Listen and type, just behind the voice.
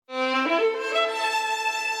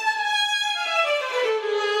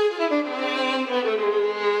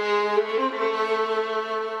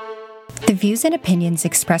views and opinions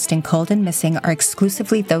expressed in Cold and Missing are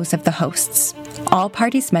exclusively those of the hosts. All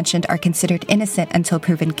parties mentioned are considered innocent until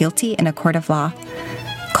proven guilty in a court of law.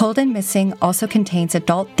 Cold and Missing also contains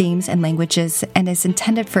adult themes and languages and is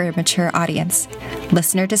intended for a mature audience.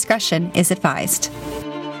 Listener discretion is advised.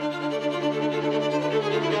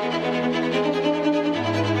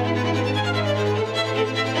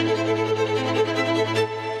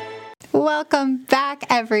 Welcome back,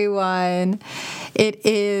 everyone. It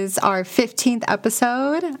is our 15th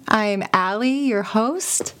episode. I'm Allie, your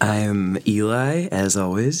host. I'm Eli, as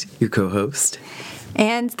always, your co-host.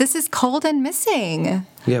 And this is Cold and Missing.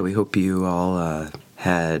 Yeah, we hope you all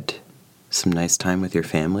had some nice time with your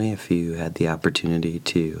family if you had the opportunity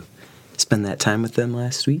to spend that time with them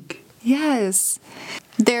last week. Yes.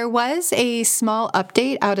 There was a small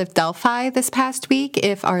update out of Delphi this past week,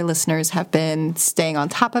 if our listeners have been staying on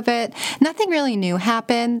top of it. Nothing really new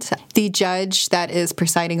happened. The judge that is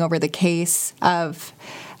presiding over the case of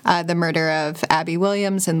the murder of Abby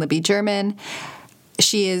Williams and Libby German,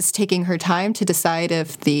 she is taking her time to decide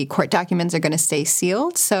if the court documents are going to stay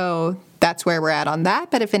sealed. So that's where we're at on that.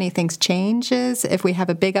 But if anything changes, if we have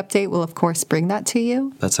a big update, we'll, of course, bring that to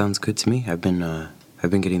you. That sounds good to me. I've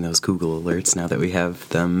been getting those Google alerts now that we have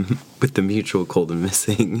them with the mutual Cold and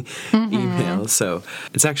Missing email. So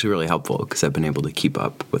it's actually really helpful because I've been able to keep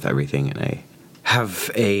up with everything and I have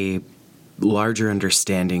a larger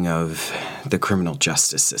understanding of the criminal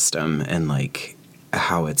justice system and like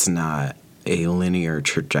how it's not a linear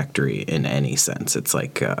trajectory in any sense. It's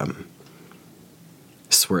like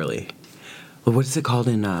swirly. Well, what is it called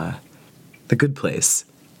in The Good Place?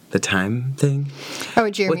 The time thing? Oh,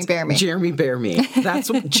 Jeremy Bear Me. Jeremy Bear Me. That's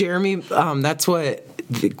what that's what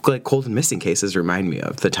like Cold and Missing cases remind me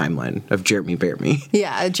of, the timeline of Jeremy Bear Me.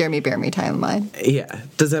 Yeah, a Jeremy Bear Me timeline. Yeah.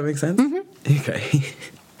 Does that make sense? Mm-hmm. Okay.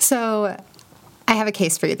 So I have a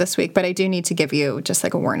case for you this week, but I do need to give you just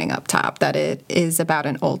like a warning up top that it is about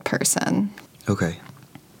an old person. Okay.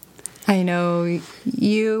 I know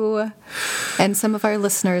you and some of our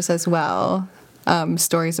listeners as well.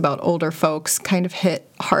 Stories about older folks kind of hit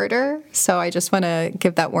harder. So I just want to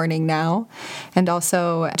give that warning now. And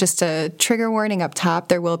also just a trigger warning up top,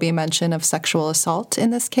 there will be a mention of sexual assault in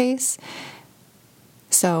this case.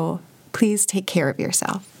 So please take care of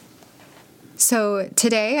yourself. So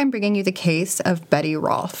today I'm bringing you the case of Betty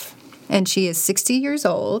Rolf. And she is 60 years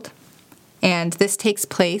old. And this takes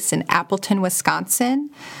place in Appleton, Wisconsin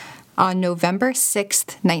on November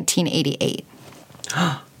 6th, 1988.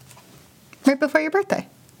 Right before your birthday.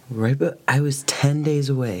 Right, but I was 10 days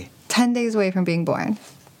away. 10 days away from being born.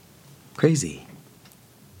 Crazy.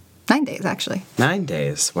 9 days, actually. 9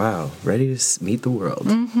 days. Wow. Ready to meet the world.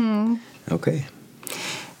 Mm-hmm. Okay.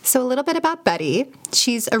 So a little bit about Betty.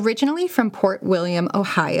 She's originally from Port William,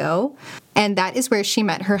 Ohio, and that is where she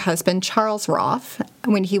met her husband, Charles Rolf,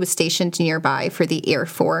 when he was stationed nearby for the Air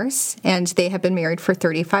Force, and they have been married for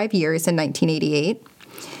 35 years in 1988.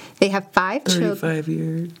 They have 5 children. 35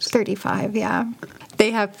 years. 35, yeah.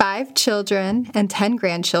 They have 5 children and 10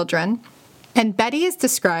 grandchildren. And Betty is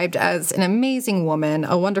described as an amazing woman,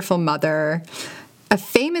 a wonderful mother, a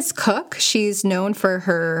famous cook. She's known for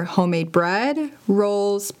her homemade bread,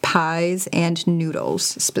 rolls, pies, and noodles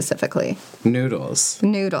specifically. Noodles.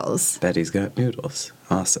 Betty's got noodles.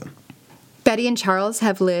 Awesome. Betty and Charles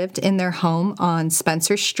have lived in their home on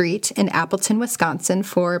Spencer Street in Appleton, Wisconsin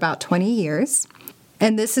for about 20 years.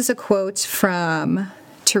 And this is a quote from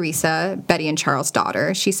Teresa, Betty and Charles'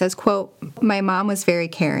 daughter. She says, quote, "My mom was very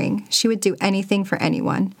caring. She would do anything for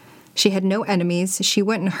anyone. She had no enemies. She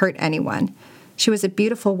wouldn't hurt anyone. She was a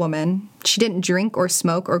beautiful woman. She didn't drink or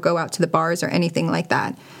smoke or go out to the bars or anything like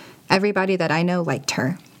that. Everybody that I know liked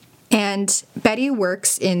her." And Betty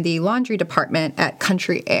works in the laundry department at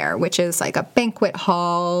Country Air, which is like a banquet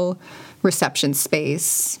hall, reception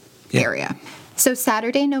space area. So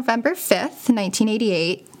Saturday, November 5th,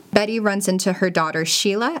 1988, Betty runs into her daughter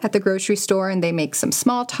Sheila at the grocery store and they make some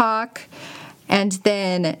small talk. And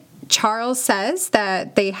then Charles says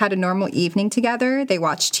that they had a normal evening together. They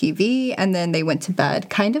watched TV and then they went to bed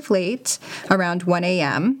kind of late, around 1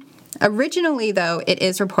 a.m. Originally, though, it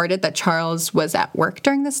is reported that Charles was at work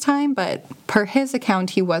during this time, but per his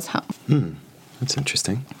account, he was home. That's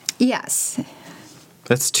interesting. Yes.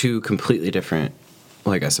 That's 2 completely different.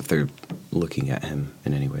 Well, I guess if they're looking at him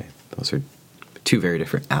in any way, those are 2 very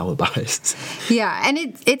different alibis. Yeah,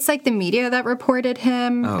 and it's like the media that reported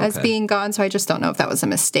him as being gone, so I just don't know if that was a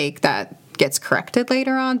mistake that gets corrected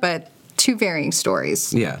later on, but 2 varying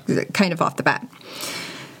stories. Yeah. Kind of off the bat.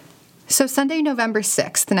 So Sunday, November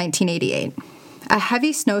 6th, 1988, a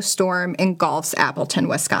heavy snowstorm engulfs Appleton,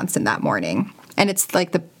 Wisconsin that morning. And it's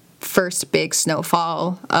like the first big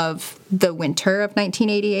snowfall of the winter of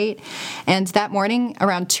 1988. And that morning,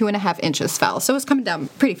 around 2.5 inches fell. So it was coming down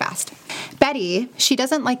pretty fast. Betty, she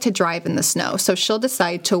doesn't like to drive in the snow, so she'll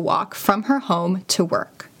decide to walk from her home to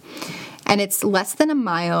work. And it's less than a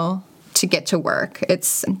mile to get to work.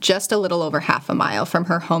 It's just a little over half a mile from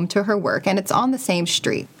her home to her work, and it's on the same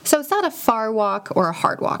street. So it's not a far walk or a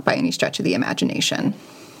hard walk by any stretch of the imagination.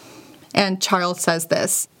 And Charles says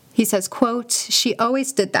this. He says, quote, "She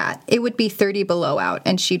always did that. It would be 30 below out,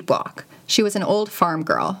 and she'd walk. She was an old farm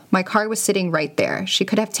girl. My car was sitting right there. She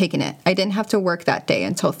could have taken it. I didn't have to work that day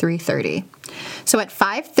until 3:30. So at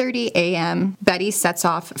 5:30 a.m., Betty sets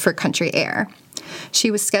off for Country Air.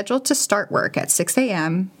 She was scheduled to start work at 6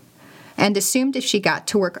 a.m., and assumed if she got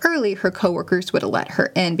to work early, her coworkers would have let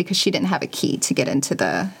her in because she didn't have a key to get into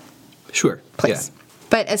the place. Yeah.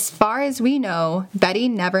 But as far as we know, Betty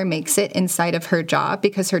never makes it inside of her job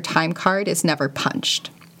because her time card is never punched.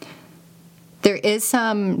 There is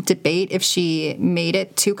some debate if she made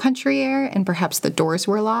it to Country Air and perhaps the doors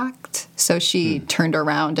were locked, so she turned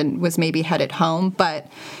around and was maybe headed home, but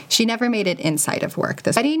she never made it inside of work.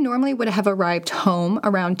 Betty normally would have arrived home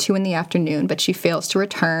around 2 in the afternoon, but she fails to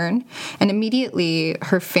return, and immediately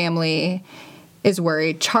her family is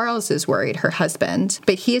worried. Charles is worried, her husband,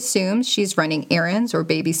 but he assumes she's running errands or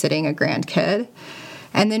babysitting a grandkid.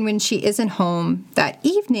 And then when she isn't home that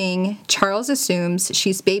evening, Charles assumes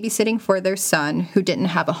she's babysitting for their son who didn't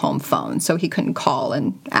have a home phone, so he couldn't call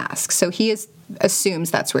and ask. So he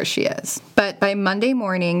assumes that's where she is. But by Monday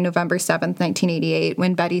morning, November 7th, 1988,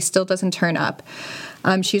 when Betty still doesn't turn up,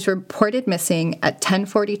 she's reported missing at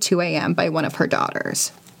 10:42 a.m. by one of her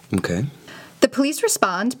daughters. Okay. The police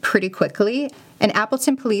respond pretty quickly, and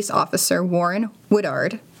Appleton police officer Warren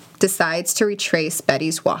Woodard decides to retrace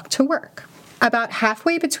Betty's walk to work. About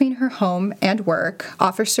halfway between her home and work,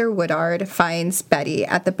 Officer Woodard finds Betty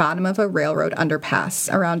at the bottom of a railroad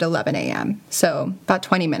underpass around 11 a.m. So about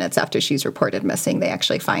 20 minutes after she's reported missing, they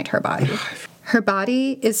actually find her body. Her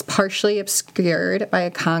body is partially obscured by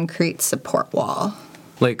a concrete support wall.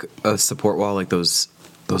 Like a support wall, like those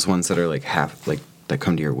ones that are like half, like that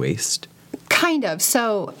come to your waist? Kind of.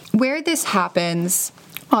 So where this happens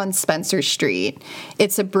on Spencer Street,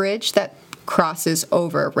 it's a bridge that crosses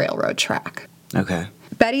over a railroad track. Okay.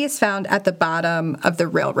 Betty is found at the bottom of the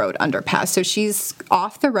railroad underpass. So she's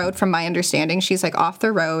off the road, from my understanding. She's like off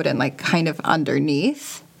the road and like kind of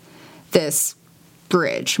underneath this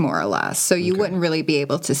bridge, more or less. So you wouldn't really be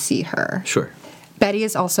able to see her. Sure. Betty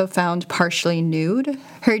is also found partially nude.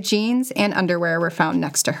 Her jeans and underwear were found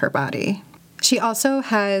next to her body. She also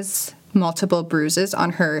has multiple bruises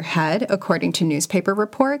on her head, according to newspaper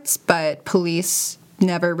reports, but police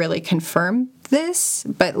never really confirmed this,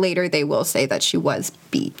 but later they will say that she was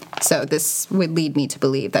beat. So this would lead me to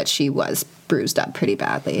believe that she was bruised up pretty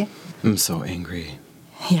badly. I'm so angry.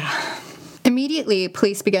 Yeah. Immediately,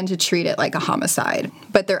 police began to treat it like a homicide,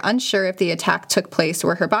 but they're unsure if the attack took place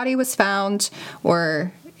where her body was found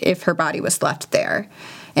or if her body was left there.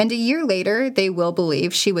 And a year later, they will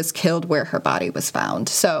believe she was killed where her body was found.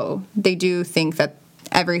 So they do think that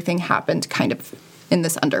everything happened kind of in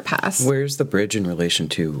this underpass. Where's the bridge in relation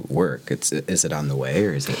to work? Is it on the way,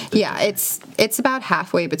 or is it? Yeah, it's about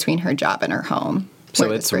halfway between her job and her home. So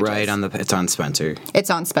it's right on it's on Spencer. It's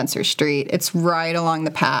on Spencer Street. It's right along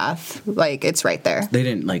the path. Like, it's right there. They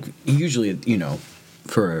didn't, usually,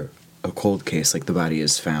 for a cold case, the body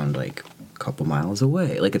is found, a couple miles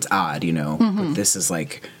away. It's odd, Mm-hmm. But this is,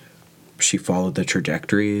 she followed the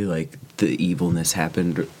trajectory, the evilness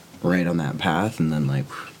happened right on that path, and then, I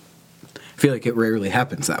feel like it rarely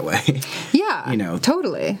happens that way. Yeah,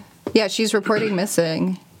 totally. Yeah, she's reporting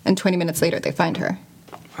missing, and 20 minutes later, they find her.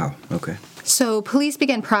 Wow, okay. So police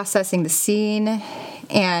began processing the scene,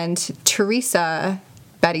 and Teresa,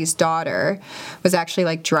 Betty's daughter, was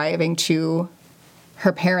actually driving to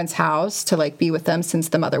her parents' house to be with them since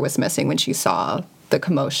the mother was missing when she saw the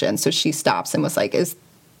commotion. So she stops and was like, is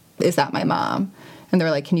that my mom? And they're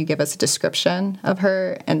like, can you give us a description of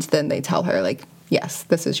her? And then they tell her, yes,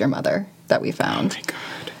 this is your mother that we found. Oh my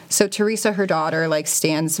God. So Teresa, her daughter,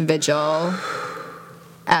 stands vigil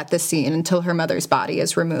at the scene until her mother's body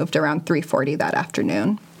is removed around 3:40 that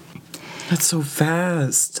afternoon. That's so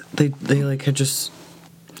fast. They had just...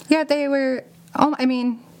 Yeah, they were,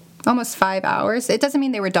 almost 5 hours. It doesn't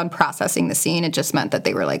mean they were done processing the scene. It just meant that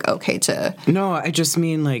they were, okay to... No, I just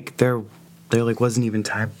mean, there wasn't even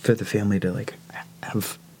time for the family to,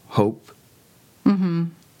 have hope. Mm-hmm.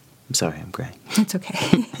 I'm sorry, I'm crying. It's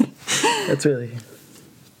okay.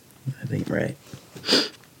 That ain't right.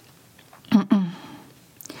 Mm-mm.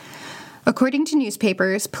 According to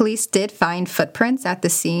newspapers, police did find footprints at the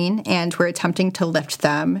scene and were attempting to lift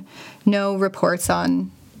them. No reports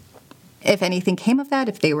on if anything came of that,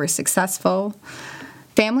 if they were successful.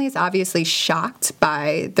 Family is obviously shocked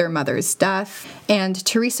by their mother's death, and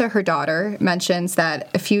Teresa, her daughter, mentions that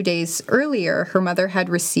a few days earlier, her mother had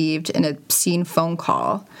received an obscene phone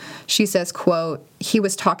call. She says, quote, "He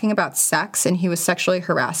was talking about sex and he was sexually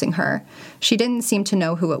harassing her. She didn't seem to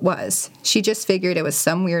know who it was. She just figured it was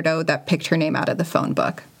some weirdo that picked her name out of the phone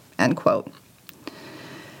book," end quote.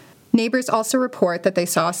 Neighbors also report that they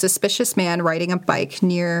saw a suspicious man riding a bike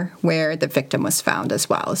near where the victim was found as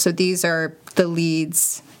well. So these are the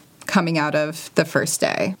leads coming out of the first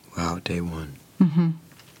day. Wow, day one. Mm-hmm.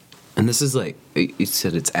 And this is like, you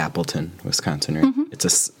said it's Appleton, Wisconsin, right? Mm-hmm.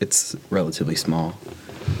 It's relatively small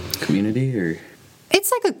community, or?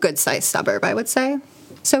 It's like a good-sized suburb, I would say.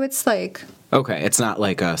 So it's like... Okay, it's not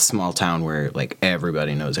like a small town where like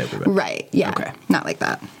everybody knows everybody. Right, yeah. Okay. Not like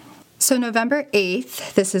that. So November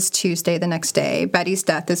 8th, this is Tuesday, the next day, Betty's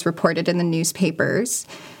death is reported in the newspapers,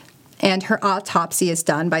 and her autopsy is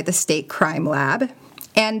done by the state crime lab.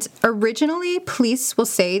 And originally, police will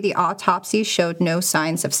say the autopsy showed no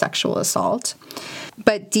signs of sexual assault,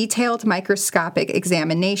 but detailed microscopic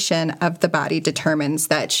examination of the body determines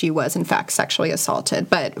that she was, in fact, sexually assaulted.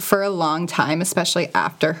 But for a long time, especially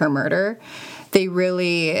after her murder, they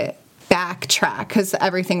really backtrack because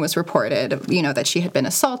everything was reported, that she had been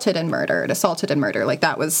assaulted and murdered. Like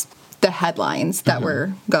that was the headlines that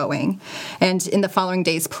were going. And in the following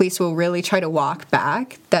days, police will really try to walk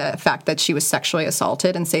back the fact that she was sexually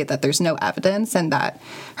assaulted and say that there's no evidence and that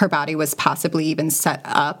her body was possibly even set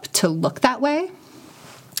up to look that way.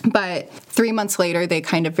 But 3 months later, they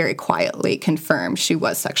kind of very quietly confirmed she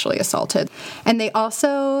was sexually assaulted. And they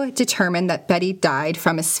also determined that Betty died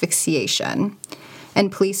from asphyxiation, and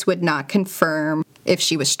police would not confirm if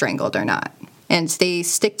she was strangled or not. And they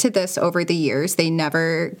stick to this over the years. They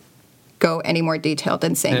never go any more detailed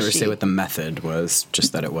than saying they never say what the method was,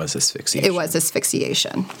 just that it was asphyxiation. It was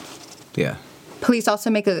asphyxiation. Yeah. Police also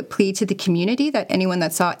make a plea to the community that anyone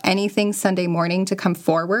that saw anything Sunday morning to come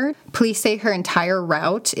forward. Police say her entire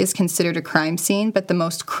route is considered a crime scene, but the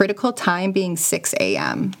most critical time being 6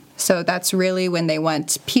 a.m., So that's really when they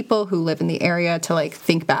want people who live in the area to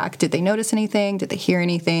think back. Did they notice anything? Did they hear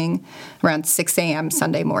anything? Around 6 a.m.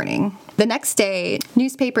 Sunday morning. The next day,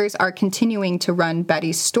 newspapers are continuing to run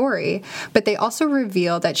Betty's story, but they also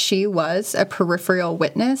reveal that she was a peripheral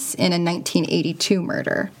witness in a 1982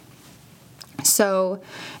 murder. So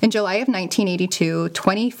in July of 1982,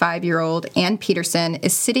 25-year-old Ann Peterson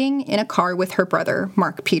is sitting in a car with her brother,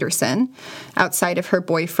 Mark Peterson, outside of her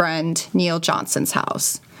boyfriend, Neil Johnson's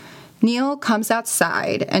house. Neil comes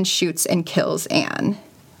outside and shoots and kills Ann.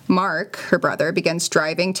 Mark, her brother, begins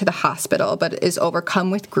driving to the hospital but is overcome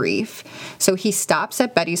with grief, so he stops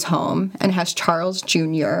at Betty's home and has Charles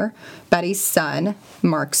Jr., Betty's son,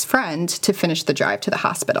 Mark's friend, to finish the drive to the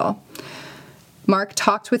hospital. Mark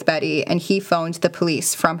talked with Betty and he phoned the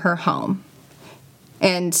police from her home.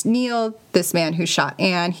 And Neil, this man who shot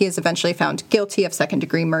Ann, he is eventually found guilty of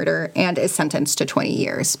second-degree murder and is sentenced to 20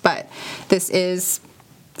 years. But this is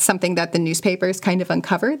something that the newspapers kind of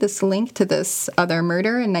uncovered, this link to this other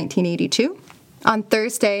murder in 1982. On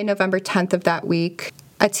Thursday, November 10th of that week,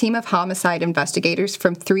 a team of homicide investigators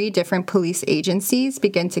from 3 different police agencies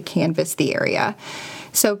begin to canvass the area.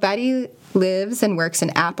 So Betty lives and works in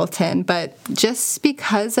Appleton, but just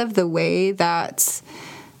because of the way that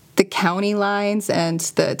the county lines and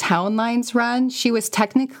the town lines run, she was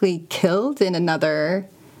technically killed in another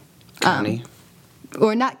county.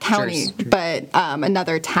 Or not county, but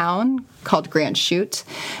another town called Grand Chute.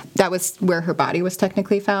 That was where her body was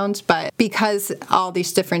technically found. But because all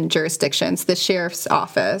these different jurisdictions, the sheriff's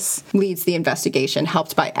office leads the investigation,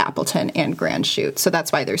 helped by Appleton and Grand Chute. So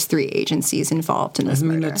that's why there's 3 agencies involved in this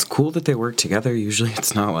murder. It's cool that they work together. Usually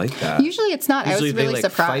it's not like that. Usually it's not. Usually I was really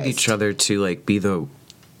surprised. Fight each other to be the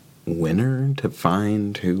winner, to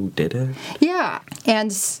find who did it. Yeah.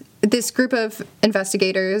 And this group of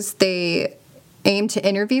investigators, they aim to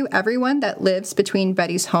interview everyone that lives between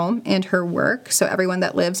Betty's home and her work, so everyone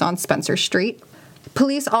that lives on Spencer Street.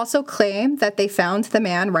 Police also claim that they found the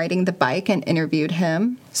man riding the bike and interviewed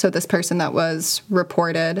him. So this person that was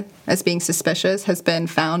reported as being suspicious has been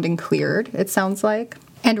found and cleared, it sounds like.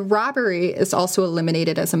 And robbery is also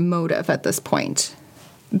eliminated as a motive at this point.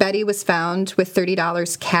 Betty was found with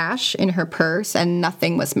 $30 cash in her purse, and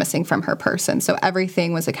nothing was missing from her person, so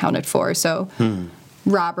everything was accounted for. So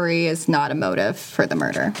robbery is not a motive for the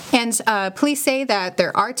murder. And police say that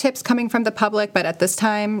there are tips coming from the public, but at this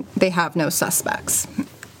time, they have no suspects.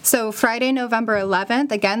 So Friday, November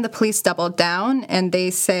 11th, again, the police doubled down, and they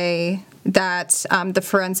say that the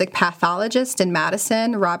forensic pathologist in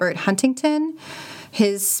Madison, Robert Huntington,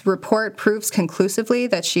 his report proves conclusively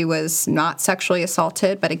that she was not sexually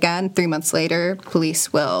assaulted. But again, 3 months later,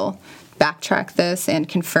 police will backtrack this and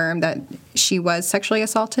confirm that she was sexually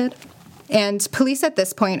assaulted. And police at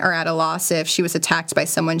this point are at a loss if she was attacked by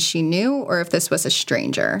someone she knew or if this was a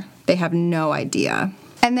stranger. They have no idea.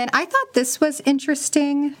 And then I thought this was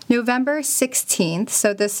interesting. November 16th,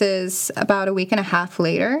 so this is about a week and a half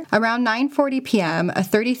later, around 9:40 p.m., a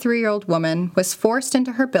 33-year-old woman was forced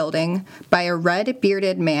into her building by a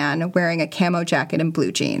red-bearded man wearing a camo jacket and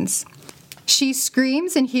blue jeans. She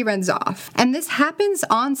screams and he runs off. And this happens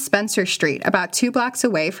on Spencer Street, about 2 blocks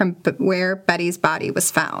away from where Betty's body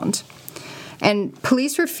was found. And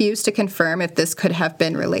police refuse to confirm if this could have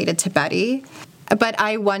been related to Betty. But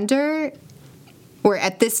I wonder, or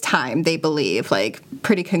at this time they believe, like,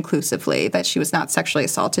 pretty conclusively that she was not sexually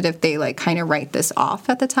assaulted, if they, like, kind of write this off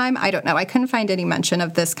at the time. I don't know. I couldn't find any mention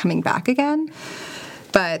of this coming back again.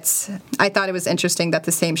 But I thought it was interesting that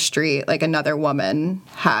the same street, like, another woman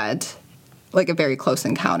had, like, a very close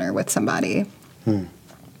encounter with somebody.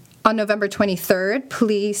 On November 23rd,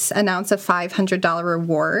 police announce a $500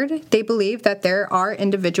 reward. They believe that there are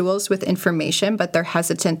individuals with information, but they're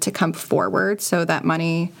hesitant to come forward, so that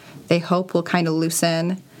money, they hope, will kind of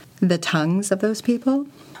loosen the tongues of those people.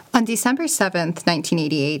 On December 7th,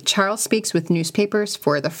 1988, Charles speaks with newspapers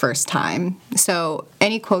for the first time. So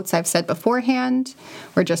any quotes I've said beforehand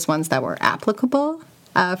were just ones that were applicable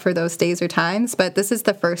for those days or times, but this is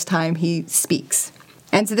the first time he speaks.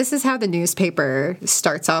 And so this is how the newspaper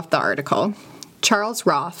starts off the article. Charles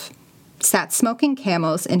Rolf sat smoking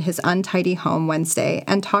Camels in his untidy home Wednesday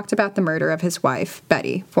and talked about the murder of his wife,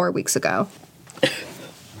 Betty, 4 weeks ago.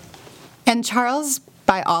 And Charles,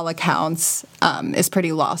 by all accounts, is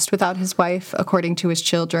pretty lost without his wife, according to his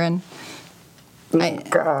children.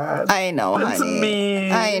 God. I know, it's honey.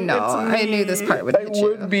 Me. I know. I knew this part would hit you.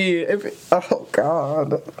 I would be. Oh,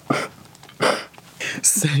 God.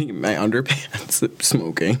 Sitting in my underpants,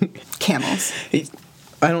 smoking. Camels.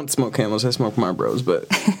 I don't smoke Camels, I smoke Marlboros, but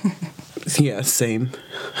yeah, same.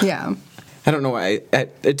 Yeah. I don't know why.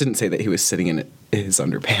 It didn't say that he was sitting in his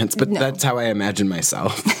underpants, but that's how I imagine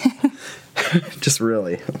myself. Just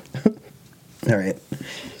really. All right.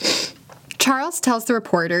 Charles tells the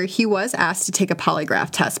reporter he was asked to take a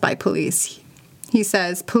polygraph test by police. He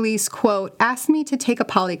says, police, quote, asked me to take a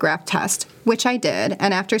polygraph test, which I did,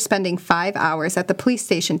 and after spending 5 hours at the police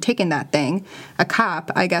station taking that thing, a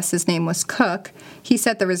cop, I guess his name was Cook, he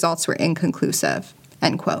said the results were inconclusive,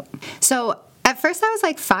 end quote. So at first I was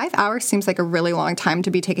like, 5 hours seems like a really long time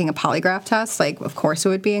to be taking a polygraph test. Like, of course it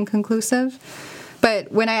would be inconclusive.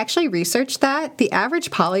 But when I actually researched that, the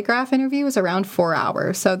average polygraph interview was around 4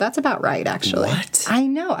 hours. So that's about right, actually. What? I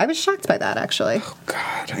know. I was shocked by that, actually. Oh,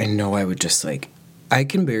 God. I know I would just, like, I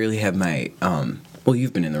can barely have my, well,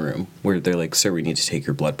 you've been in the room where they're like, sir, we need to take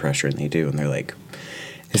your blood pressure. And they do. And they're like,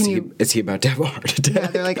 is he about to have a heart attack? Yeah,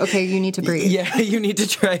 they're like, okay, you need to breathe. Yeah, you need to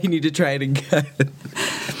try it again.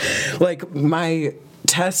 Like, my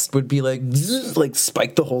test would be like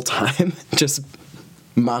spike the whole time. Just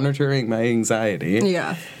monitoring my anxiety.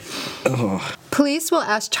 Yeah. Oh. Police will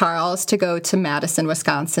ask Charles to go to Madison,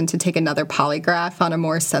 Wisconsin to take another polygraph on a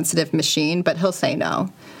more sensitive machine, but he'll say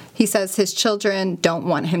no. He says his children don't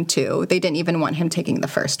want him to. They didn't even want him taking the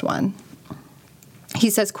first one. He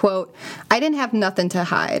says, quote, I didn't have nothing to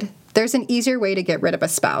hide. There's an easier way to get rid of a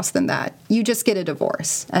spouse than that. You just get a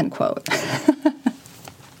divorce, end quote.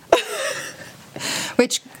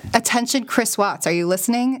 Which, attention, Chris Watts, are you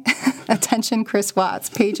listening? Attention, Chris Watts,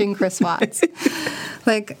 paging Chris Watts.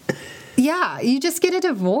 Like, yeah, you just get a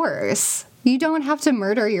divorce. You don't have to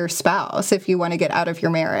murder your spouse if you want to get out of your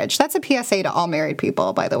marriage. That's a PSA to all married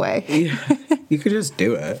people, by the way. Yeah, you could just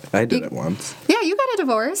do it. I did it once. Yeah, you got a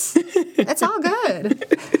divorce. It's all good.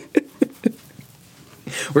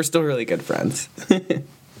 We're still really good friends. It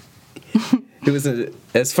was,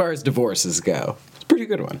 as far as divorces go, it's a pretty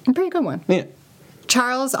good one. A pretty good one. Yeah.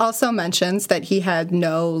 Charles also mentions that he had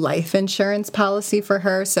no life insurance policy for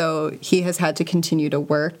her, so he has had to continue to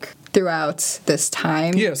work throughout this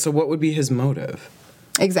time. Yeah, so what would be his motive?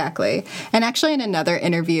 Exactly. And actually in another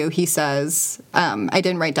interview, he says, I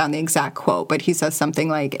didn't write down the exact quote, but he says something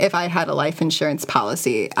like, if I had a life insurance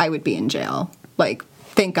policy, I would be in jail. Like,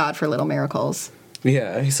 thank God for little miracles.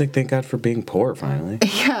 Yeah, he's like, thank God for being poor, finally.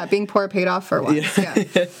 Yeah, being poor paid off for once.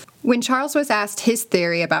 Yeah. When Charles was asked his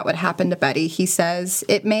theory about what happened to Betty, he says,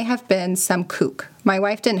 it may have been some kook. My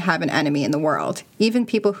wife didn't have an enemy in the world. Even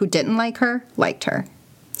people who didn't like her liked her.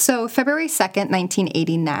 So February 2nd,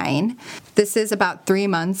 1989, this is about 3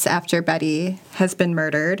 months after Betty has been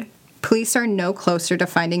murdered. Police are no closer to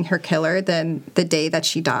finding her killer than the day that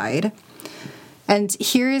she died. And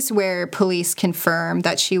here is where police confirm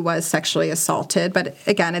that she was sexually assaulted. But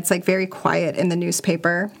again, it's like very quiet in the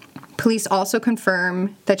newspaper. Police also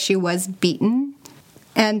confirm that she was beaten.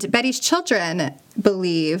 And Betty's children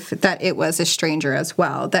believe that it was a stranger as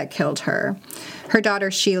well that killed her. Her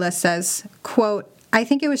daughter Sheila says, quote, "I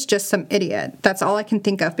think it was just some idiot. That's all I can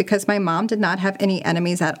think of because my mom did not have any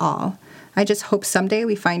enemies at all. I just hope someday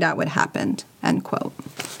we find out what happened," end quote.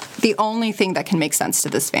 The only thing that can make sense to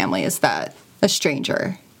this family is that a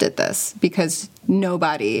stranger did this because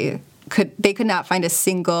they could not find a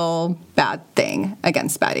single bad thing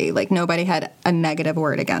against Betty. Like, nobody had a negative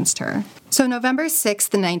word against her. So November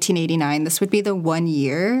 6th, 1989, this would be the 1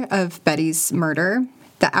 year of Betty's murder.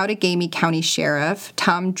 The Outagamie County Sheriff,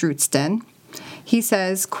 Tom Drutzton, he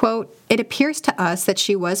says, quote, "It appears to us that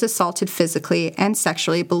she was assaulted physically and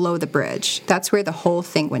sexually below the bridge. That's where the whole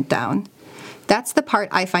thing went down. That's the part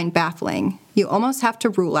I find baffling. You almost have to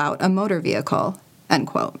rule out a motor vehicle," end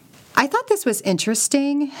quote. I thought this was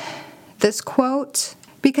interesting, this quote,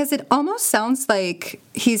 because it almost sounds like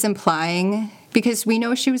he's implying, because we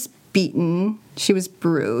know she was beaten, she was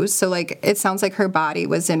bruised, so like it sounds like her body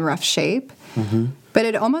was in rough shape. Mm-hmm. But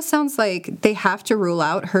it almost sounds like they have to rule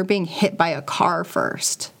out her being hit by a car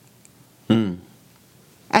first. Mm.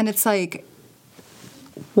 And it's like,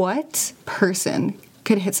 what person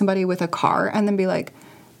could hit somebody with a car and then be like,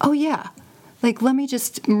 oh yeah, like let me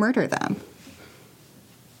just murder them?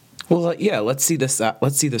 Well, yeah, let's see this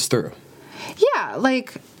through. Yeah,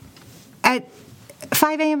 like at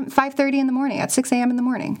 5 a.m., 5:30 in the morning, at 6 a.m. in the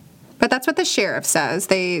morning. But that's what the sheriff says.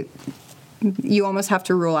 You almost have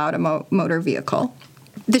to rule out a motor vehicle.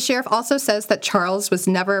 The sheriff also says that Charles was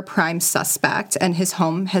never a prime suspect and his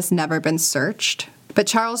home has never been searched. But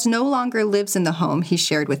Charles no longer lives in the home he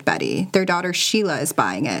shared with Betty. Their daughter Sheila is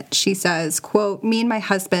buying it. She says, quote, "Me and my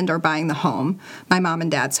husband are buying the home, my mom and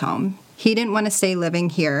dad's home. He didn't want to stay living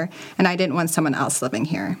here, and I didn't want someone else living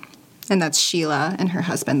here." And that's Sheila and her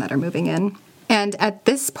husband that are moving in. And at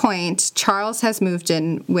this point, Charles has moved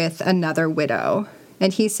in with another widow.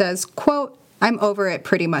 And he says, quote, "I'm over it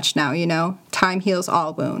pretty much now, you know. Time heals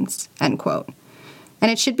all wounds," end quote. And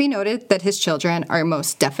it should be noted that his children are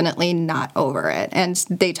most definitely not over it. And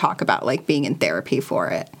they talk about, like, being in therapy for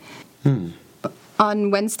it. On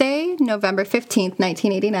Wednesday, November 15th,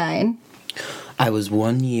 1989... I was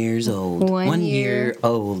 1 year old. 1 year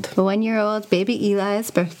old. 1 year old baby Eli's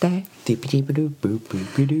birthday.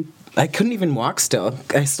 I couldn't even walk still.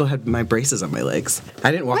 I still had my braces on my legs. I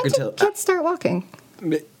didn't walk until... When did kids start walking?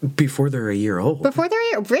 Before they're a year old. Before they're a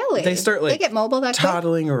year? Really? They start, like, they get mobile that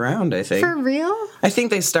toddling quick? Around, I think. For real? I think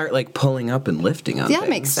they start, like, pulling up and lifting on things. That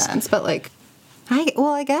makes sense, but, like...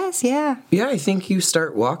 I guess, yeah. Yeah, I think you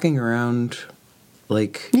start walking around...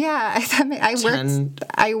 Like, yeah,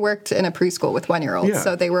 I worked in a preschool with 1 year olds,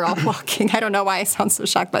 so they were all walking. I don't know why I sound so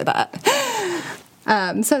shocked by that.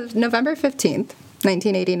 So November 15th,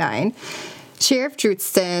 1989, Sheriff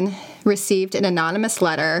Drutzton received an anonymous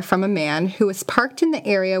letter from a man who was parked in the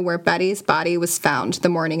area where Betty's body was found the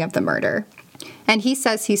morning of the murder. And he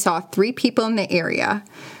says he saw 3 people in the area.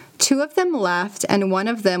 2 of them left, and 1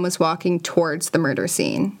 of them was walking towards the murder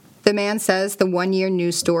scene. The man says the 1 year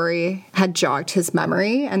news story had jogged his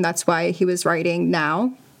memory, and that's why he was writing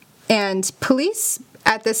now. And police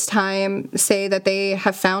at this time say that they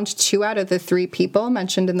have found 2 out of the 3 people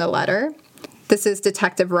mentioned in the letter. This is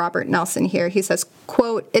Detective Robert Nelson here. He says,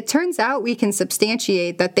 quote, "It turns out we can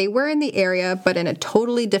substantiate that they were in the area, but in a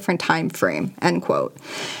totally different time frame," end quote.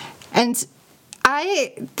 And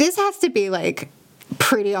this has to be, like,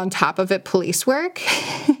 pretty on top of it police work.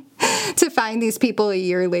 To find these people a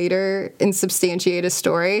year later and substantiate a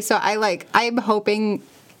story. So I'm hoping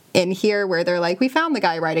in here where they're like, we found the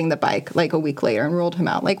guy riding the bike like a week later and ruled him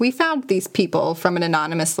out. Like, we found these people from an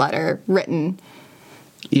anonymous letter written.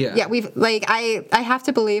 Yeah. Yeah, I have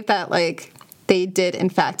to believe that, like, they did in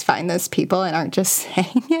fact find those people and aren't just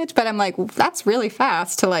saying it. But I'm like, well, that's really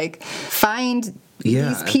fast to, like, find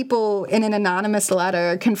these people in an anonymous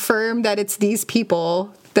letter, confirm that it's these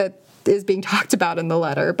people that is being talked about in the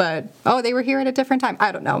letter, but, they were here at a different time.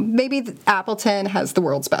 I don't know. Maybe Appleton has the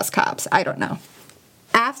world's best cops. I don't know.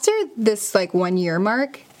 After this, 1 year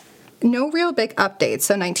mark, no real big updates.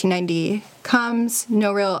 So 1990 comes,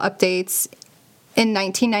 no real updates. In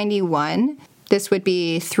 1991, this would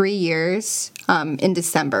be 3 years in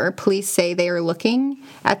December. Police say they are looking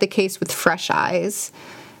at the case with fresh eyes.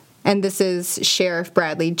 And this is Sheriff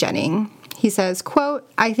Bradley Jennings. He says, quote,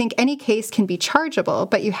 "I think any case can be chargeable,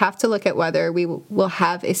 but you have to look at whether we will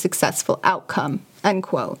have a successful outcome," end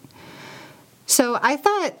quote. So I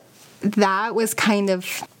thought that was kind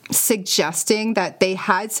of suggesting that they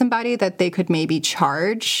had somebody that they could maybe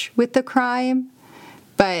charge with the crime,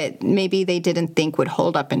 but maybe they didn't think would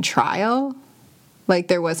hold up in trial. Like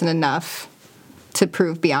there wasn't enough to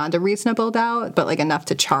prove beyond a reasonable doubt, but like enough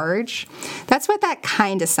to charge. That's what that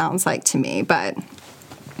kind of sounds like to me. But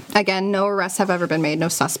again, no arrests have ever been made, no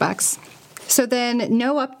suspects. So then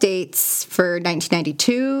no updates for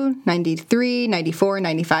 1992, 93, 94,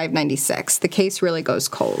 95, 96. The case really goes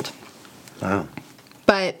cold. Wow.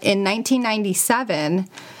 But in 1997,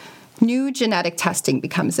 new genetic testing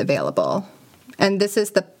becomes available. And this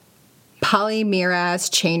is the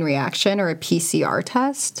polymerase chain reaction, or a PCR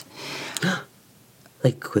test.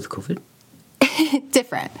 Like with COVID?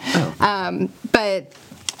 Different. Oh. But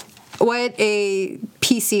what a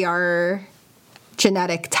PCR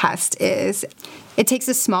genetic test is, it takes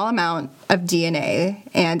a small amount of DNA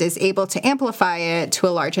and is able to amplify it to a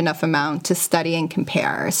large enough amount to study and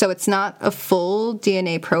compare. So it's not a full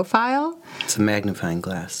DNA profile. It's a magnifying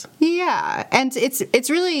glass. Yeah, and it's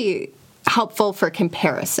really helpful for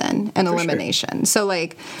comparison and elimination. Sure. So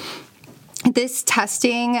like this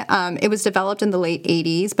testing, it was developed in the late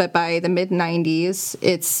 80s, but by the mid 90s,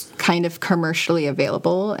 it's kind of commercially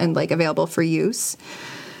available and like available for use.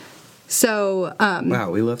 So,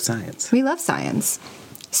 wow, we love science. We love science.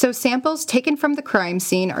 So samples taken from the crime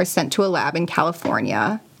scene are sent to a lab in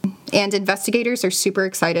California, and investigators are super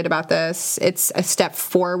excited about this. It's a step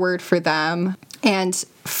forward for them. And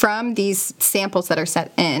from these samples that are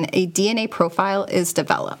sent in, a DNA profile is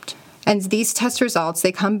developed. And these test results,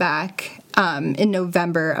 they come back in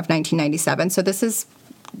November of 1997. So this is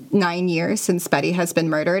 9 years since Betty has been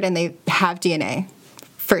murdered, and they have DNA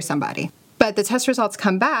for somebody. But the test results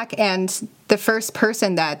come back, and the first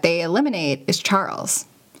person that they eliminate is Charles.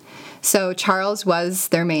 So Charles was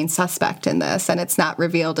their main suspect in this, and it's not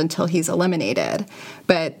revealed until he's eliminated.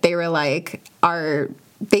 But they were like,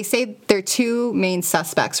 they say their two main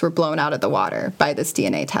suspects were blown out of the water by this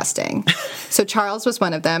DNA testing. So Charles was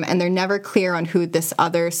one of them, and they're never clear on who this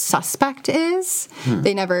other suspect is.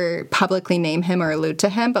 They never publicly name him or allude to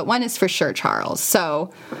him, but one is for sure Charles.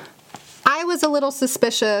 So I was a little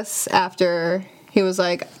suspicious after he was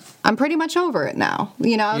like, I'm pretty much over it now.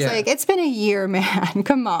 You know, I was like, it's been a year, man.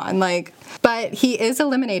 Come on. Like, but he is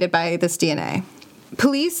eliminated by this DNA.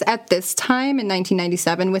 Police at this time in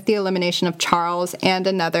 1997, with the elimination of Charles and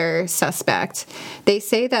another suspect, they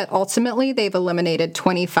say that ultimately they've eliminated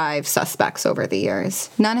 25 suspects over the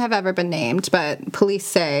years. None have ever been named, but police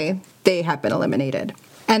say they have been eliminated.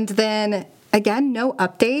 And then again, no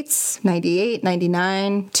updates, 98,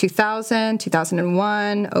 99, 2000,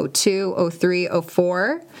 2001, 02, 03,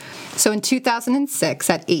 04. So in 2006,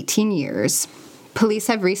 at 18 years, police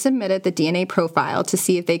have resubmitted the DNA profile to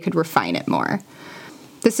see if they could refine it more.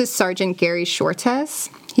 This is Sergeant Gary Shortes.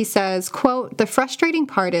 He says, quote, "The frustrating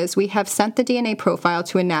part is we have sent the DNA profile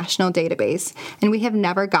to a national database, and we have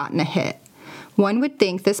never gotten a hit. One would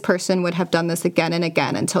think this person would have done this again and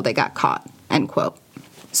again until they got caught," end quote.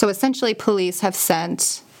 So essentially, police have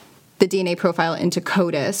sent the DNA profile into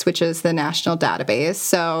CODIS, which is the national database.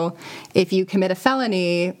 So if you commit a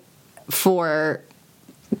felony for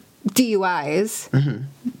DUIs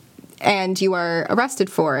and you are arrested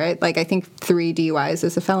for it, like I think 3 DUIs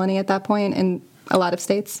is a felony at that point in a lot of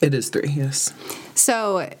states. It is 3, yes.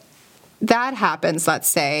 So that happens, let's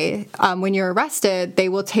say. When you're arrested, they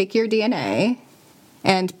will take your DNA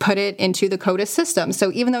and put it into the CODIS system.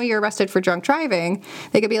 So even though you're arrested for drunk driving,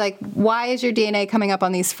 they could be like, why is your DNA coming up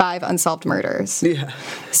on these 5 unsolved murders? Yeah.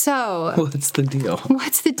 So what's the deal?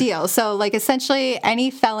 What's the deal? So like essentially any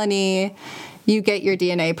felony, you get your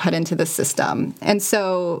DNA put into the system. And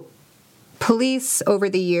so police over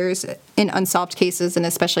the years in unsolved cases, and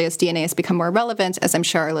especially as DNA has become more relevant, as I'm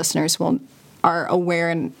sure our listeners are aware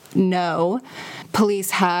and know,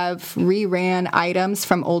 police have reran items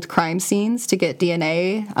from old crime scenes to get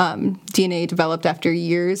DNA. DNA developed after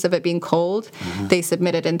years of it being cold. They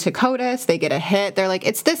submit it into CODIS. They get a hit. They're like,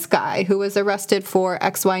 it's this guy who was arrested for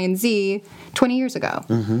X, Y, and Z 20 years ago.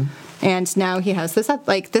 And now he has this.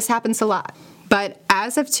 Like, this happens a lot. But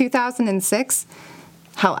as of 2006,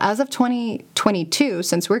 as of 2022,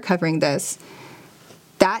 since we're covering this,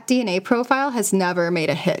 that DNA profile has never made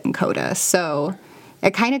a hit in CODIS. So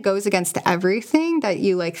it kind of goes against everything that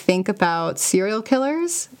you like think about serial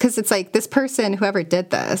killers, because it's like this person, whoever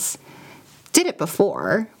did this, did it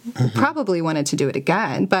before, probably wanted to do it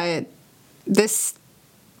again, but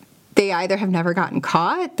they either have never gotten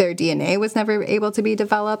caught, their DNA was never able to be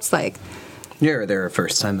developed, like... Yeah, or they're a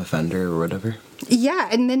first-time offender or whatever. Yeah,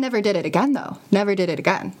 and then never did it again, though. Never did it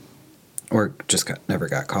again. Or just never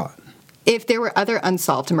got caught. If there were other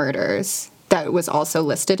unsolved murders, that was also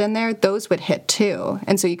listed in there, those would hit too.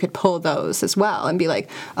 And so you could pull those as well and be like,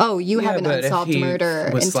 oh, you have an unsolved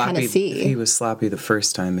murder in Tennessee. If he was sloppy the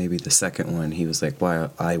first time, maybe the second one, he was like, why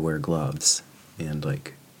I wear gloves? And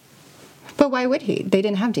like... But why would he? They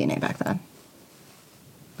didn't have DNA back then.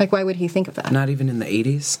 Like, why would he think of that? Not even in the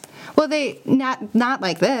 80s? Well, not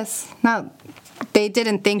like this. They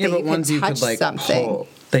didn't think that you could touch something. Pull.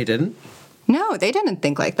 They didn't? No, they didn't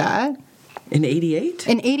think like that. In 88?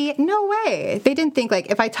 In 88? No way. They didn't think, like,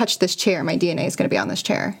 if I touch this chair, my DNA is going to be on this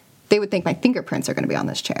chair. They would think my fingerprints are going to be on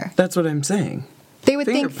this chair. That's what I'm saying. They would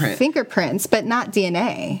think fingerprints, but not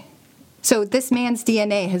DNA. So this man's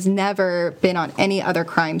DNA has never been on any other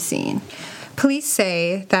crime scene. Police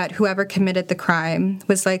say that whoever committed the crime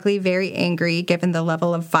was likely very angry given the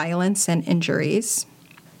level of violence and injuries.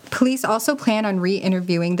 Police also plan on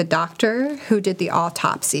re-interviewing the doctor who did the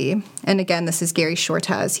autopsy. And again, this is Gary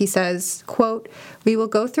Shortez. He says, quote, "We will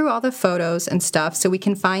go through all the photos and stuff so we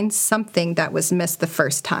can find something that was missed the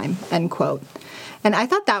first time," end quote. And I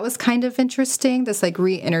thought that was kind of interesting, this like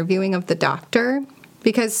re-interviewing of the doctor,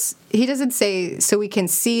 because he doesn't say, so we can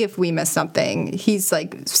see if we missed something. He's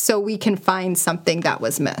like, so we can find something that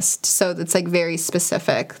was missed. So it's like very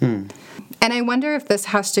specific. And I wonder if this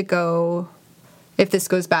has to go, if this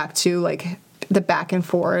goes back to like the back and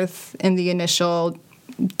forth in the initial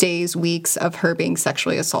days, weeks of her being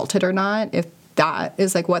sexually assaulted or not, if that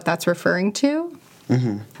is like what that's referring to.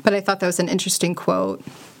 But I thought that was an interesting quote.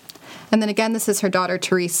 And then again, this is her daughter,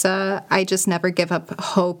 Teresa. "I just never give up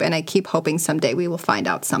hope, and I keep hoping someday we will find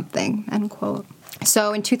out something," end quote.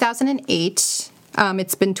 So in 2008,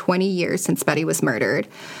 it's been 20 years since Betty was murdered.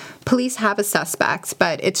 Police have a suspect,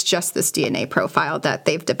 but it's just this DNA profile that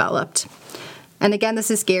they've developed. And again,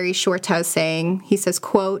 this is Gary Shortez saying, he says,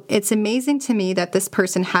 quote, "It's amazing to me that this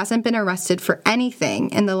person hasn't been arrested for anything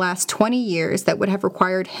in the last 20 years that would have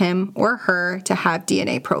required him or her to have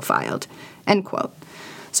DNA profiled," end quote.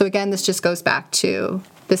 So again, this just goes back to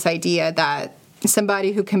this idea that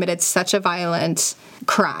somebody who committed such a violent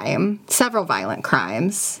crime, several violent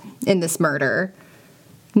crimes in this murder,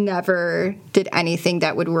 never did anything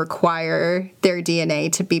that would require their DNA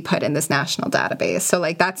to be put in this national database. So,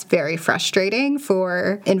 like, that's very frustrating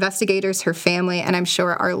for investigators, her family, and I'm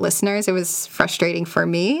sure our listeners. It was frustrating for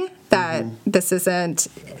me that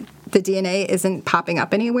the DNA isn't popping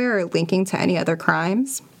up anywhere or linking to any other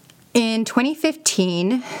crimes. In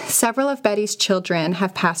 2015, several of Betty's children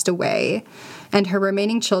have passed away, and her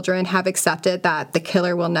remaining children have accepted that the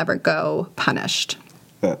killer will never go punished.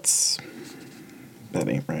 That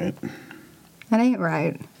ain't right. That ain't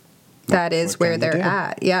right. That is where they're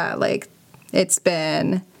at. Yeah, like, it's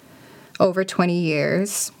been over 20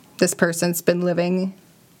 years. This person's been living.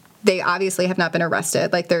 They obviously have not been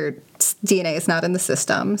arrested. Like, their DNA is not in the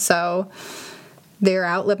system. So they're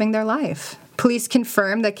out living their life. Police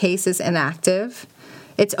confirm the case is inactive.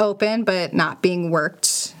 It's open, but not being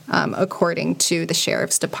worked, according to the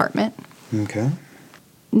sheriff's department. Okay.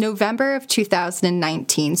 November of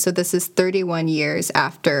 2019, so this is 31 years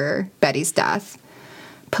after Betty's death,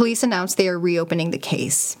 police announced they are reopening the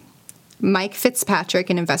case. Mike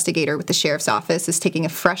Fitzpatrick, an investigator with the sheriff's office, is taking a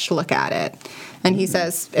fresh look at it, and he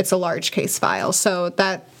says it's a large case file. So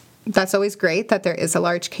that's always great that there is a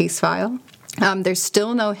large case file. There's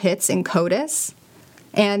still no hits in CODIS,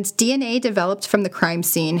 and DNA developed from the crime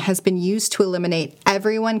scene has been used to eliminate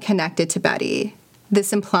everyone connected to Betty,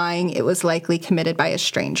 this implying it was likely committed by a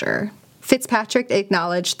stranger. Fitzpatrick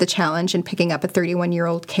acknowledged the challenge in picking up a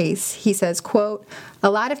 31-year-old case. He says, quote, "A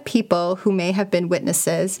lot of people who may have been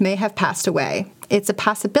witnesses may have passed away. It's a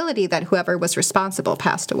possibility that whoever was responsible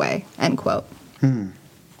passed away," end quote.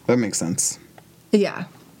 That makes sense. Yeah.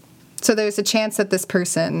 So there's a chance that this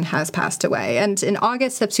person has passed away. And in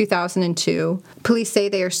August of 2002, police say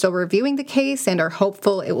they are still reviewing the case and are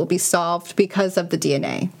hopeful it will be solved because of the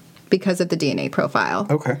DNA profile.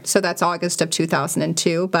 Okay. So that's August of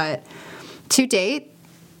 2002. But to date,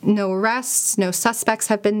 no arrests, no suspects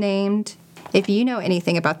have been named. If you know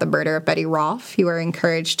anything about the murder of Betty Rolf, you are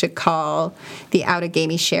encouraged to call the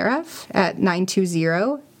Outagamie Sheriff at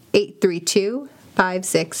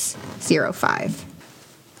 920-832-5605.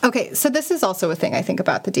 Okay, so this is also a thing I think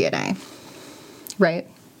about the DNA, right?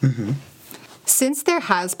 Since there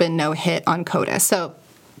has been no hit on CODIS, so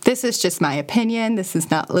this is just my opinion. This is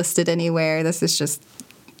not listed anywhere. This is just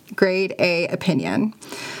grade A opinion.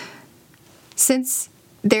 Since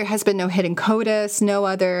there has been no hit in CODIS, no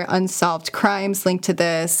other unsolved crimes linked to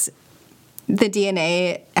this, the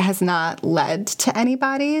DNA has not led to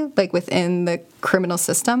anybody, like, within the criminal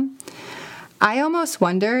system. I almost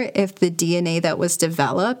wonder if the DNA that was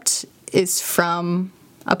developed is from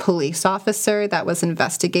a police officer that was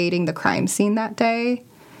investigating the crime scene that day.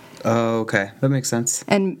 Oh, okay. That makes sense.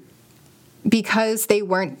 And because they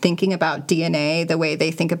weren't thinking about DNA the way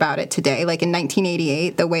they think about it today, like in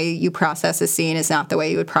 1988, the way you process a scene is not the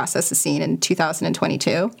way you would process a scene in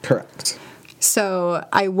 2022. Correct. So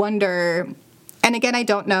I wonder, and again, I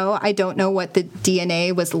don't know what the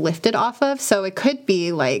DNA was lifted off of. So it could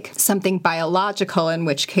be like something biological, in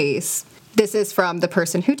which case this is from the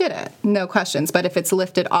person who did it, no questions. But if it's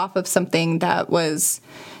lifted off of something that was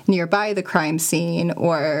nearby the crime scene,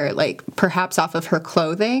 or like perhaps off of her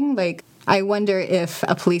clothing, like I wonder if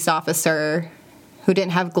a police officer who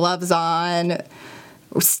didn't have gloves on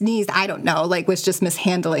or sneezed, I don't know, like was just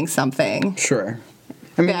mishandling something. Sure.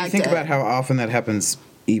 I mean, you think about how often that happens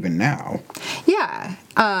even now. Yeah.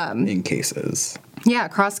 In cases. Yeah,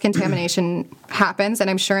 cross-contamination happens, and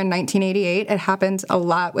I'm sure in 1988 it happened a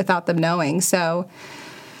lot without them knowing. So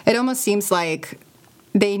it almost seems like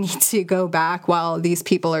they need to go back while these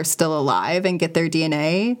people are still alive and get their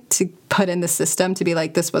DNA to put in the system to be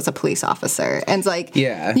like, this was a police officer. And like,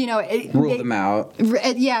 yeah, you know, rule them out.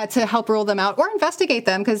 Yeah, to help rule them out or investigate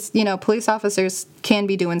them, because, you know, police officers can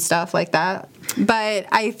be doing stuff like that. But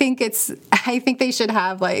I think they should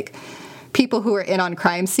have like people who are in on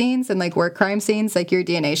crime scenes and like work crime scenes, like your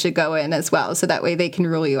DNA should go in as well. So that way they can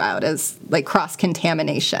rule you out as like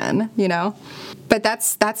cross-contamination, you know? But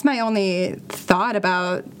that's my only thought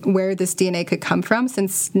about where this DNA could come from,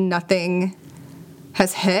 since nothing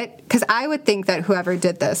has hit. Because I would think that whoever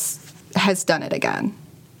did this has done it again.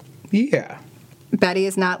 Yeah. Betty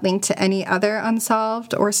is not linked to any other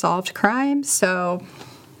unsolved or solved crime, so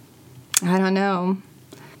I don't know.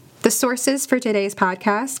 The sources for today's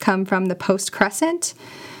podcast come from the Post-Crescent.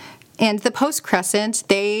 And the Post-Crescent,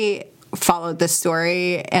 they followed this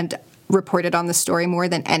story and reported on the story more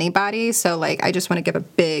than anybody. So, like, I just want to give a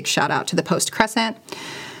big shout out to the Post-Crescent,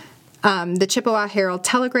 the Chippewa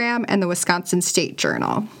Herald-Telegram, and the Wisconsin State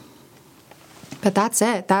Journal. But that's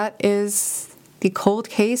it. That is the cold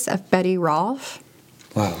case of Betty Rolf.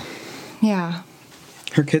 Wow. Yeah.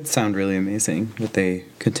 Her kids sound really amazing, that they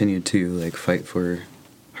continued to, like, fight for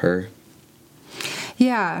her.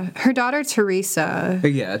 Yeah. Her daughter, Teresa.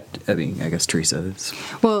 Yeah, I mean, I guess Teresa is.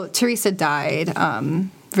 Well, Teresa died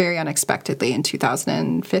very unexpectedly in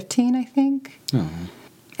 2015, I think. Oh.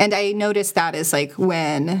 And I noticed that is like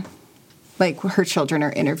when like her children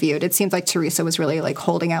are interviewed, it seems like Teresa was really like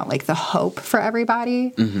holding out like the hope for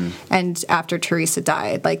everybody. Mm-hmm. And after Teresa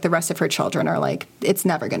died, like the rest of her children are like, it's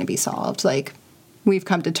never going to be solved. Like, we've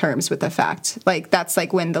come to terms with the fact. Like, that's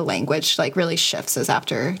like when the language like really shifts, is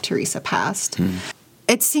after Teresa passed.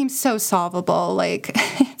 It seems so solvable. Like,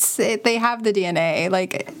 they have the DNA.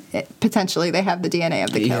 Like, potentially they have the DNA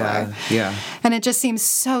of the killer. Yeah. And it just seems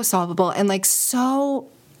so solvable and like so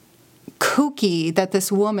kooky that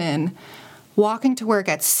this woman walking to work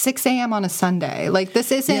at 6 a.m. on a Sunday. Like,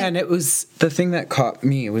 this isn't... Yeah, and it was... The thing that caught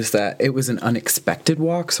me was that it was an unexpected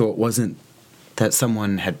walk, so it wasn't that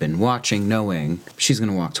someone had been watching, knowing she's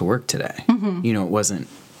going to walk to work today. Mm-hmm. You know, it wasn't...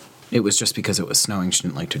 It was just because it was snowing, she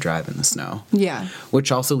didn't like to drive in the snow. Yeah.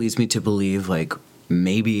 Which also leads me to believe, like,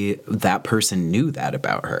 maybe that person knew that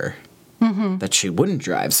about her. Mm-hmm. That she wouldn't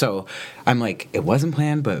drive. So I'm like, it wasn't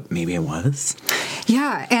planned, but maybe it was.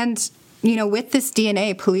 Yeah, and... You know, with this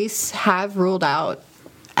DNA, police have ruled out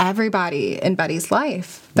everybody in Betty's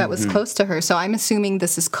life that was close to her. So I'm assuming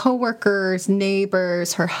this is coworkers,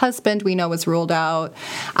 neighbors, her husband we know was ruled out.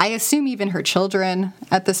 I assume even her children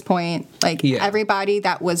at this point. Like, everybody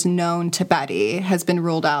that was known to Betty has been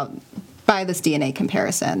ruled out by this DNA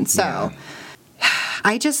comparison. So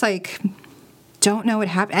I just, like, don't know what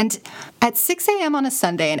happened. And at 6 a.m. on a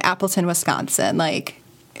Sunday in Appleton, Wisconsin, like...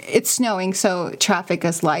 It's snowing, so traffic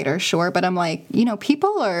is lighter, sure. But I'm like, you know,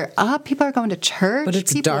 people are up, people are going to church, but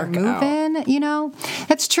it's people dark are moving, out. You know?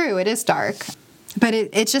 That's true, it is dark. But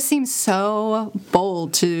it just seems so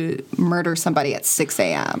bold to murder somebody at 6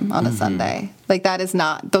 a.m. on a Sunday. Like,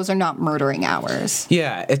 those are not murdering hours.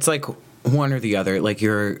 Yeah, it's like one or the other. Like,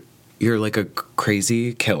 you're like a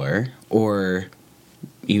crazy killer, or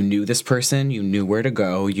you knew this person, you knew where to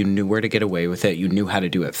go, you knew where to get away with it, you knew how to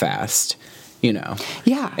do it fast. You know?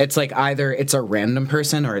 Yeah. It's like either it's a random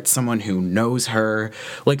person or it's someone who knows her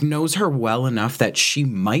well enough that she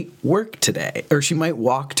might work today or she might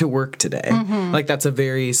walk to work today. Mm-hmm. Like, that's a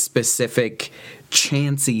very specific,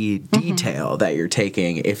 chancy detail that you're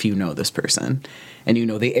taking if you know this person and you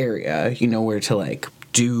know the area, you know where to, like,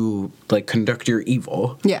 conduct your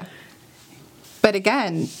evil. Yeah. But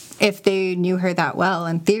again, if they knew her that well,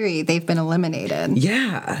 in theory, they've been eliminated.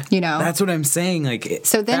 Yeah. You know? That's what I'm saying. Like,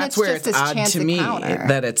 so then that's it's where just it's this odd chance to me encounter.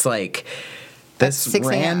 that it's like this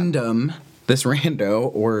random this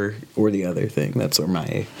rando or the other thing. That's where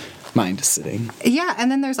my mind is sitting. Yeah,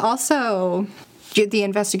 and then there's also the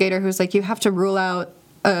investigator who's like, you have to rule out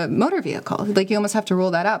a motor vehicle. Like, you almost have to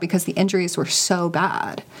rule that out because the injuries were so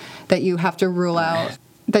bad that you have to rule out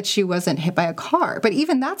that she wasn't hit by a car. But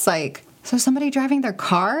even that's like, so somebody driving their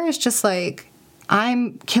car is just like,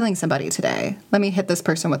 I'm killing somebody today. Let me hit this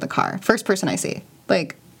person with the car. First person I see.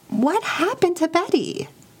 Like, what happened to Betty?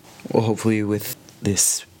 Well, hopefully with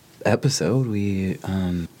this episode, we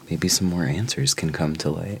maybe some more answers can come to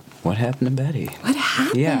light. What happened to Betty? What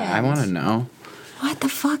happened? Yeah, I want to know. What the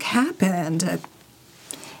fuck happened?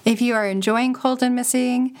 If you are enjoying Cold and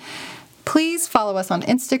Missing, please follow us on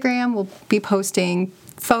Instagram. We'll be posting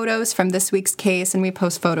photos from this week's case, and we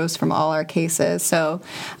post photos from all our cases. So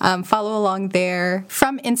follow along there.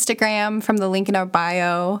 From Instagram, from the link in our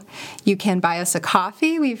bio, you can buy us a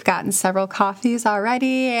coffee. We've gotten several coffees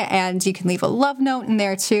already, and you can leave a love note in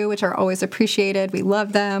there too, which are always appreciated. We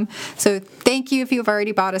love them. So thank you if you've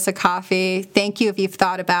already bought us a coffee. Thank you if you've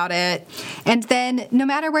thought about it. And then no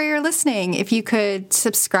matter where you're listening, if you could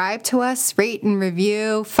subscribe to us, rate and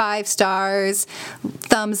review, 5 stars,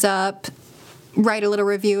 thumbs up, write a little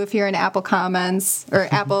review if you're in Apple Comments or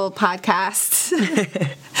Apple Podcasts.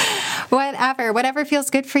 Whatever feels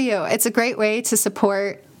good for you. It's a great way to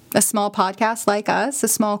support a small podcast like us, a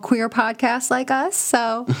small queer podcast like us.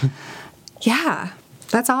 So, yeah,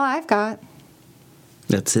 that's all I've got.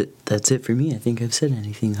 That's it. That's it for me. I think I've said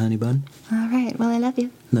anything, honey bun. All right. Well, I love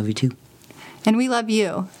you. Love you too. And we love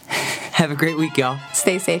you. Have a great week, y'all.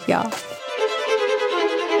 Stay safe, y'all.